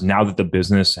because now that the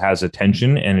business has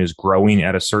attention and is growing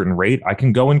at a certain rate, I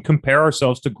can go and compare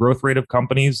ourselves to growth rate of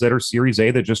companies that are Series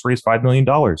A that just raised $5 million,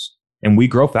 and we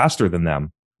grow faster than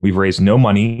them. We've raised no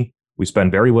money. We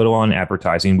spend very little on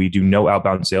advertising. We do no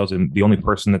outbound sales. And the only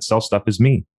person that sells stuff is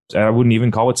me. I wouldn't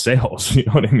even call it sales. You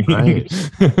know what I mean?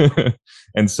 Right.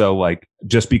 And so like,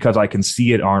 just because I can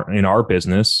see it in our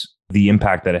business, the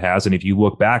impact that it has. And if you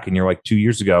look back and you're like 2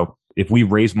 years ago, if we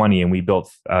raised money and we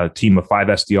built a team of 5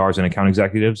 SDRs and account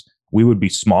executives, we would be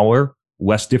smaller,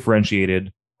 less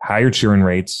differentiated, higher churn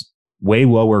rates, way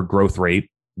lower growth rate,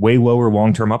 way lower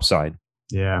long-term upside.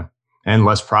 Yeah. And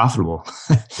less profitable.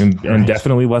 and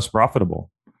definitely less profitable.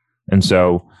 And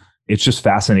so it's just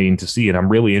fascinating to see. And I'm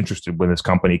really interested when this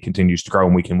company continues to grow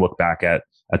and we can look back at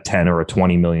a 10 or a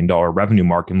 $20 million revenue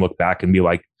mark and look back and be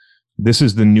like, this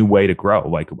is the new way to grow.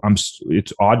 Like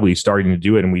it's oddly starting to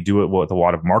do it. And we do it with a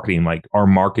lot of marketing. Like our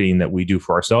marketing that we do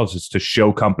for ourselves is to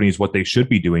show companies what they should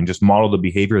be doing, just model the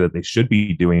behavior that they should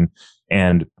be doing.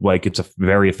 And like, it's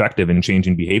very effective in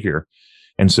changing behavior.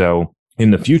 And so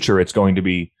in the future, it's going to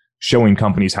be showing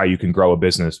companies how you can grow a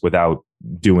business without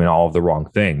doing all of the wrong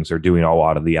things or doing a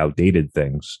lot of the outdated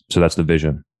things. So that's the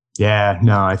vision. Yeah,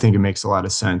 no, I think it makes a lot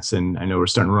of sense. And I know we're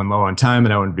starting to run low on time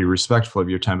and I want to be respectful of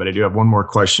your time, but I do have one more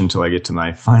question till I get to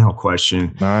my final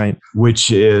question, all right,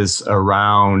 which is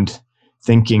around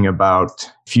thinking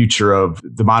about future of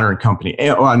the modern company.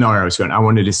 Oh, no, I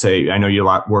wanted to say, I know you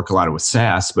work a lot with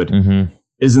SaaS, but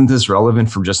isn't this relevant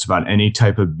for just about any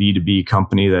type of B2B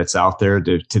company that's out there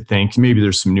to think maybe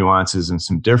there's some nuances and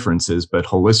some differences, but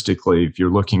holistically, if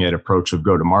you're looking at approach of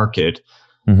go to market,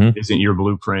 isn't your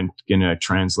blueprint going to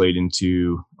translate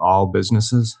into all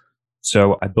businesses?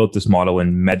 So I built this model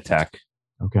in MedTech.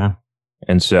 Okay.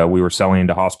 And so we were selling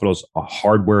into hospitals a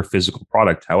hardware physical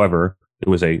product. However, it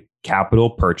was a capital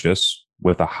purchase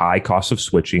with a high cost of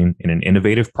switching in an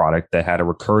innovative product that had a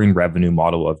recurring revenue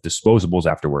model of disposables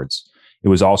afterwards. It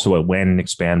was also a land and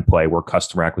expand play where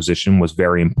customer acquisition was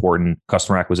very important.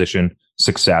 Customer acquisition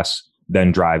success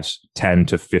then drives 10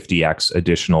 to 50x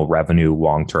additional revenue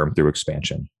long-term through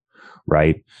expansion,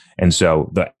 right? And so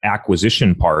the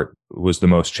acquisition part was the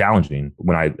most challenging.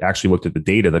 When I actually looked at the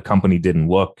data, the company didn't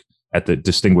look at the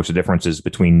distinguish the differences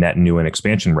between net new and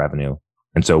expansion revenue.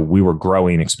 And so we were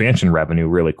growing expansion revenue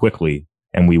really quickly,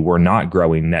 and we were not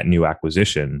growing net new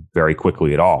acquisition very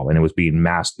quickly at all. And it was being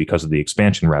masked because of the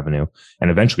expansion revenue. And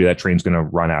eventually that train's going to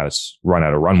run out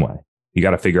of runway. You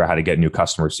got to figure out how to get new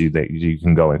customers so that you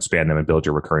can go and expand them and build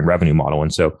your recurring revenue model.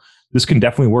 And so this can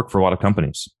definitely work for a lot of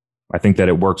companies. I think that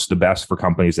it works the best for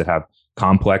companies that have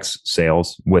complex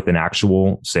sales with an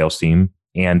actual sales team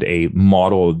and a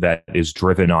model that is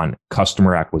driven on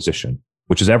customer acquisition,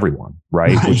 which is everyone,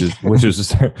 right? Which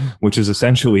is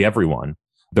essentially everyone.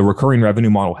 The recurring revenue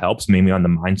model helps mainly on the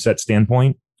mindset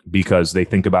standpoint because they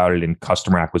think about it in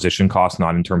customer acquisition costs,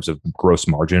 not in terms of gross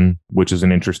margin, which is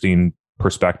an interesting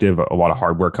perspective. A lot of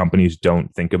hardware companies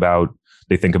don't think about,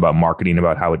 they think about marketing,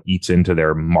 about how it eats into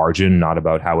their margin, not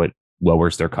about how it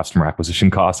lowers their customer acquisition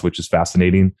costs, which is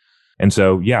fascinating. And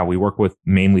so, yeah, we work with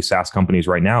mainly SaaS companies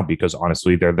right now because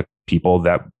honestly, they're the people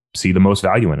that see the most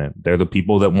value in it. They're the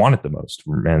people that want it the most.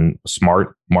 And a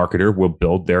smart marketer will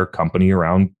build their company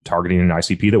around targeting an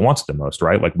ICP that wants it the most,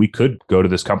 right? Like we could go to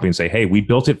this company and say, hey, we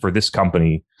built it for this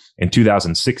company in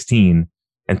 2016.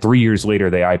 And 3 years later,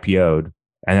 they IPO'd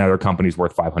and now their company's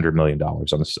worth $500 million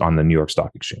on the New York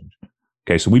Stock Exchange.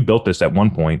 Okay, so we built this at one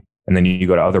point, and then you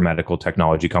go to other medical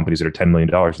technology companies that are $10 million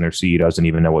and their CEO doesn't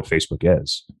even know what Facebook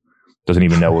is, doesn't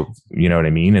even know, you know what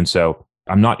I mean? And so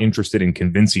I'm not interested in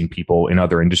convincing people in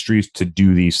other industries to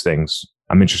do these things.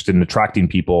 I'm interested in attracting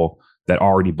people that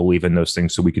already believe in those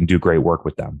things so we can do great work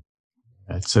with them.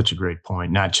 That's such a great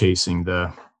point. Not chasing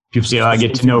the people say, I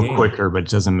get to know quicker, but it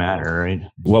doesn't matter, right?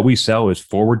 What we sell is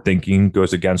forward thinking,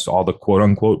 goes against all the quote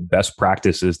unquote best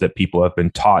practices that people have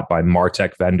been taught by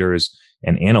MarTech vendors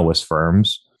and analyst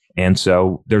firms. And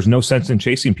so there's no sense in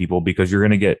chasing people because you're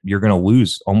going to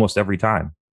lose almost every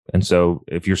time. And so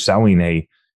if you're selling a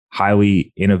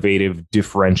highly innovative,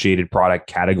 differentiated product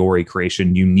category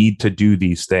creation, you need to do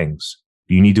these things.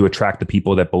 You need to attract the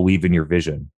people that believe in your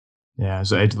vision. Yeah,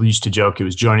 so I used to joke it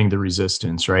was joining the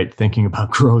resistance, right? Thinking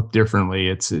about growth differently.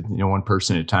 It's one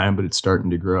person at a time, but it's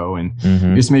starting to grow. And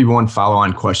just maybe one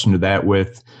follow-on question to that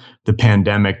with the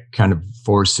pandemic kind of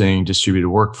forcing distributed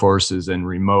workforces and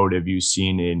remote. Have you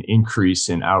seen an increase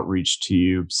in outreach to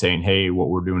you saying, hey, what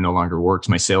we're doing no longer works.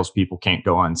 My salespeople can't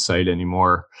go on site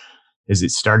anymore. Has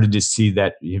it started to see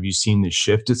that? Have you seen the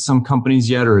shift at some companies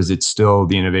yet? Or is it still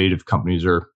the innovative companies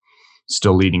are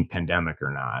still leading pandemic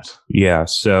or not? Yeah.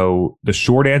 So the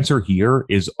short answer here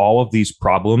is all of these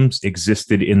problems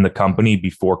existed in the company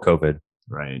before COVID.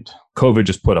 Right. COVID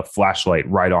just put a flashlight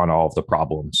right on all of the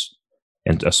problems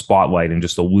and a spotlight and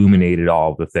just illuminated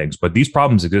all of the things. But these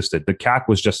problems existed. The CAC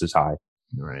was just as high.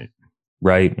 Right.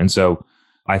 right? And so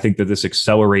I think that this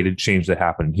accelerated change that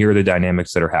happened, here are the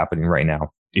dynamics that are happening right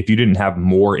now. If you didn't have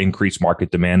more increased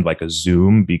market demand like a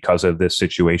Zoom because of this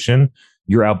situation,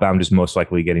 your outbound is most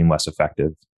likely getting less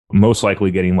effective.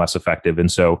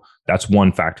 And so that's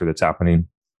one factor that's happening.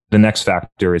 The next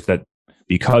factor is that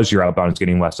because your outbound is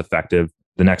getting less effective,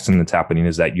 the next thing that's happening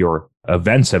is that your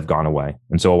events have gone away.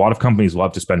 And so a lot of companies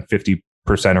love to spend 50%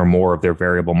 or more of their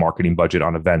variable marketing budget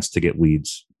on events to get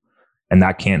leads. And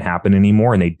that can't happen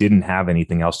anymore. And they didn't have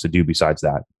anything else to do besides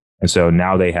that. And so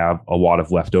now they have a lot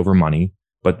of leftover money.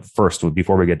 But first,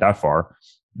 before we get that far,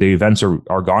 the events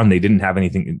are gone. They didn't have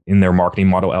anything in their marketing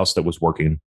model else that was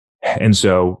working. And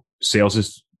so sales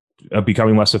is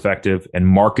becoming less effective, and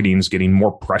marketing is getting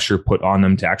more pressure put on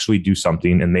them to actually do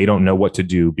something. And they don't know what to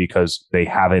do because they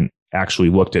haven't actually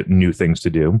looked at new things to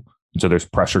do. And so there's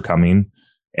pressure coming.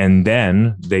 And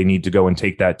then they need to go and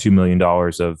take that $2 million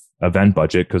of event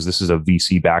budget, because this is a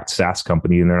VC-backed SaaS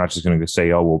company. And they're not just going to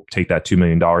say, oh, we'll take that $2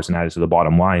 million and add it to the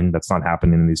bottom line. That's not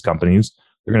happening in these companies.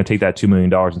 They're going to take that $2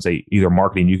 million and say, either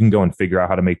marketing, you can go and figure out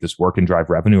how to make this work and drive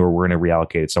revenue, or we're going to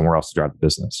reallocate it somewhere else to drive the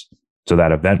business. So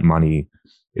that event money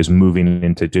is moving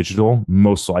into digital,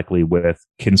 most likely with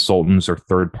consultants or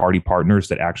third-party partners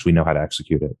that actually know how to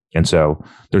execute it. And so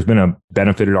there's been a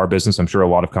benefit in our business. I'm sure a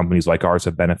lot of companies like ours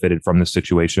have benefited from this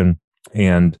situation.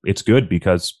 And it's good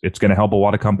because it's going to help a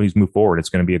lot of companies move forward. It's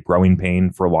going to be a growing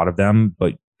pain for a lot of them,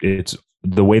 but it's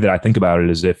the way that I think about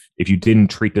it is if you didn't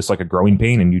treat this like a growing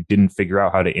pain and you didn't figure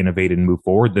out how to innovate and move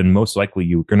forward, then most likely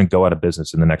you're going to go out of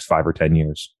business in the next 5 or 10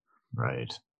 years.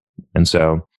 Right. And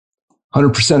so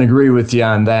 100% agree with you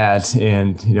on that.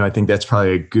 And, I think that's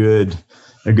probably a good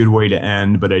way to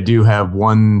end, but I do have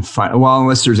one final,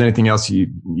 unless there's anything else you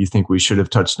think we should have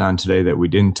touched on today that we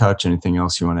didn't touch, anything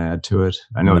else you want to add to it?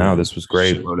 I know no, this was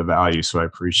great. A load of value, so I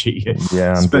appreciate you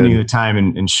spending the time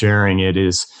and sharing it.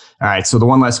 All right. So the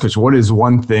one last question, what is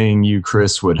one thing you,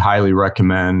 Chris, would highly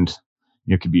recommend?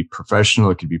 It could be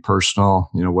professional, it could be personal.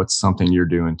 What's something you're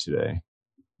doing today?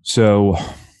 So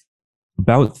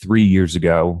about 3 years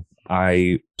ago,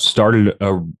 I started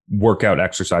a workout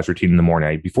exercise routine in the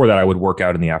morning. Before that, I would work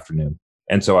out in the afternoon.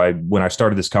 And so when I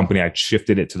started this company, I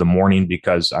shifted it to the morning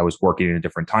because I was working in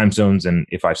different time zones. And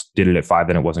if I did it at 5,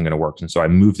 then it wasn't going to work. And so I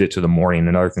moved it to the morning.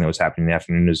 Another thing that was happening in the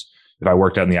afternoon is if I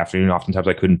worked out in the afternoon, oftentimes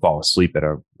I couldn't fall asleep at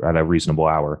a reasonable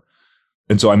hour.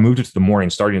 And so I moved it to the morning,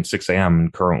 starting at 6 a.m.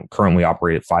 and currently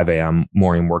operate at 5 a.m.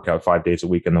 morning workout 5 days a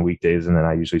week on the weekdays. And then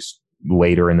I usually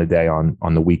later in the day on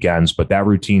the weekends. But that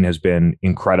routine has been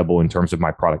incredible in terms of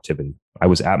my productivity. I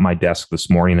was at my desk this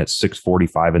morning at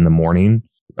 6:45 in the morning,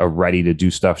 ready to do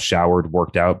stuff, showered,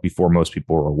 worked out before most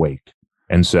people were awake.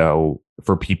 And so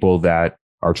for people that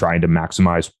are trying to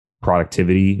maximize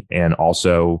productivity and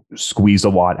also squeeze a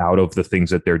lot out of the things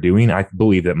that they're doing, I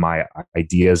believe that my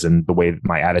ideas and the way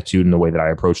my attitude and the way that I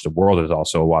approach the world is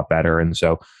also a lot better. And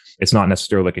so it's not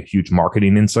necessarily like a huge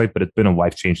marketing insight, but it's been a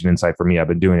life-changing insight for me. I've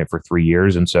been doing it for 3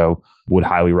 years. And so would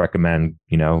highly recommend,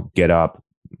 get up,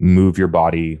 move your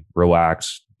body,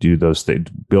 relax, do those things,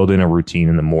 build in a routine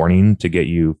in the morning to get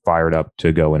you fired up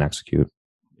to go and execute.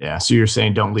 Yeah. So you're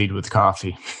saying don't lead with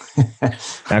coffee.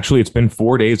 Actually, it's been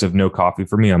 4 days of no coffee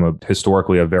for me. I'm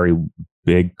historically a very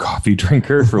big coffee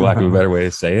drinker, for lack of a better way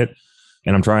to say it.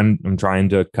 And I'm trying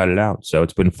to cut it out. So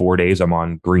it's been 4 days. I'm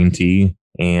on green tea,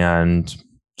 and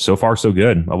so far, so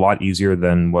good. A lot easier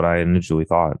than what I initially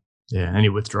thought. Yeah. Any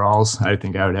withdrawals? I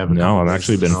think I would have. No, I've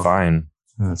actually been fine.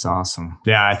 That's awesome.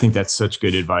 Yeah, I think that's such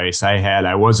good advice.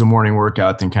 I was a morning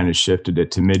workout, then kind of shifted it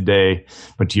to midday.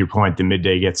 But to your point, the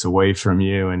midday gets away from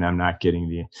you, and I'm not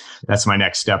getting that's my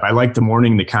next step. I like the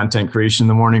morning, the content creation in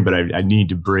the morning, but I need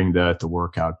to bring the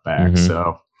workout back. Mm-hmm.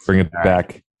 So bring it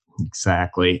back.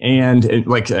 Exactly. And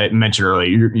like I mentioned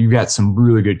earlier, you've got some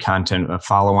really good content. A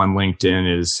follow on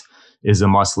LinkedIn is a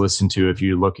must listen to if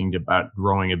you're looking about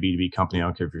growing a B2B company. I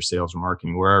don't care if you're sales or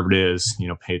marketing, wherever it is,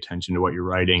 pay attention to what you're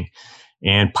writing.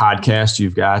 And podcast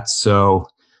you've got. So,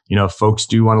 if folks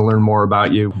do want to learn more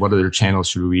about you, what other channels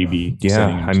should we be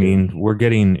setting into? I mean, we're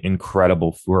getting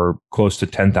incredible. We're close to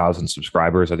 10,000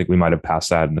 subscribers. I think we might have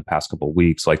passed that in the past couple of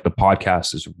weeks. Like, the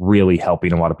podcast is really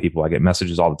helping a lot of people. I get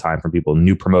messages all the time from people,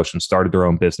 new promotions, started their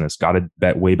own business, got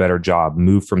a way better job,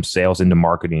 moved from sales into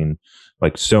marketing.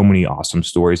 Like, so many awesome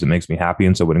stories that makes me happy.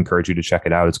 And so I would encourage you to check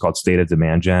it out. It's called State of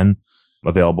Demand Gen,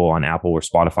 available on Apple or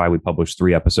Spotify. We publish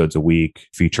 3 episodes a week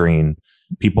featuring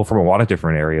people from a lot of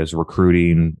different areas,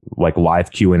 recruiting, like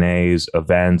live Q&As,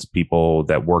 events, people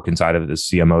that work inside of the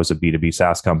CMOs of B2B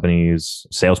SaaS companies,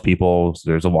 salespeople. So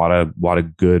there's a lot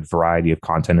of good variety of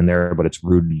content in there, but it's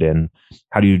rooted in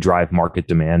how do you drive market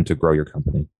demand to grow your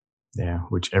company? Yeah,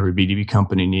 which every B2B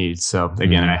company needs. So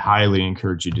again, I highly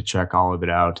encourage you to check all of it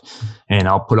out. And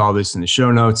I'll put all this in the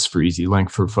show notes for easy link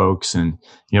for folks. And,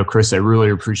 Chris, I really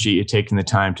appreciate you taking the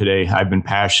time today. I've been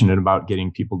passionate about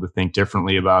getting people to think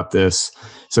differently about this.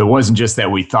 So it wasn't just that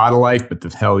we thought alike, but the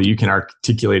hell, you can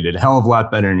articulate it a hell of a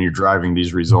lot better, and you're driving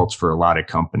these results for a lot of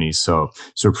companies. So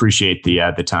appreciate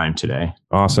the time today.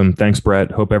 Awesome. Thanks,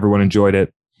 Brett. Hope everyone enjoyed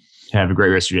it. Have a great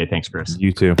rest of your day. Thanks, Chris.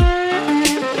 You too.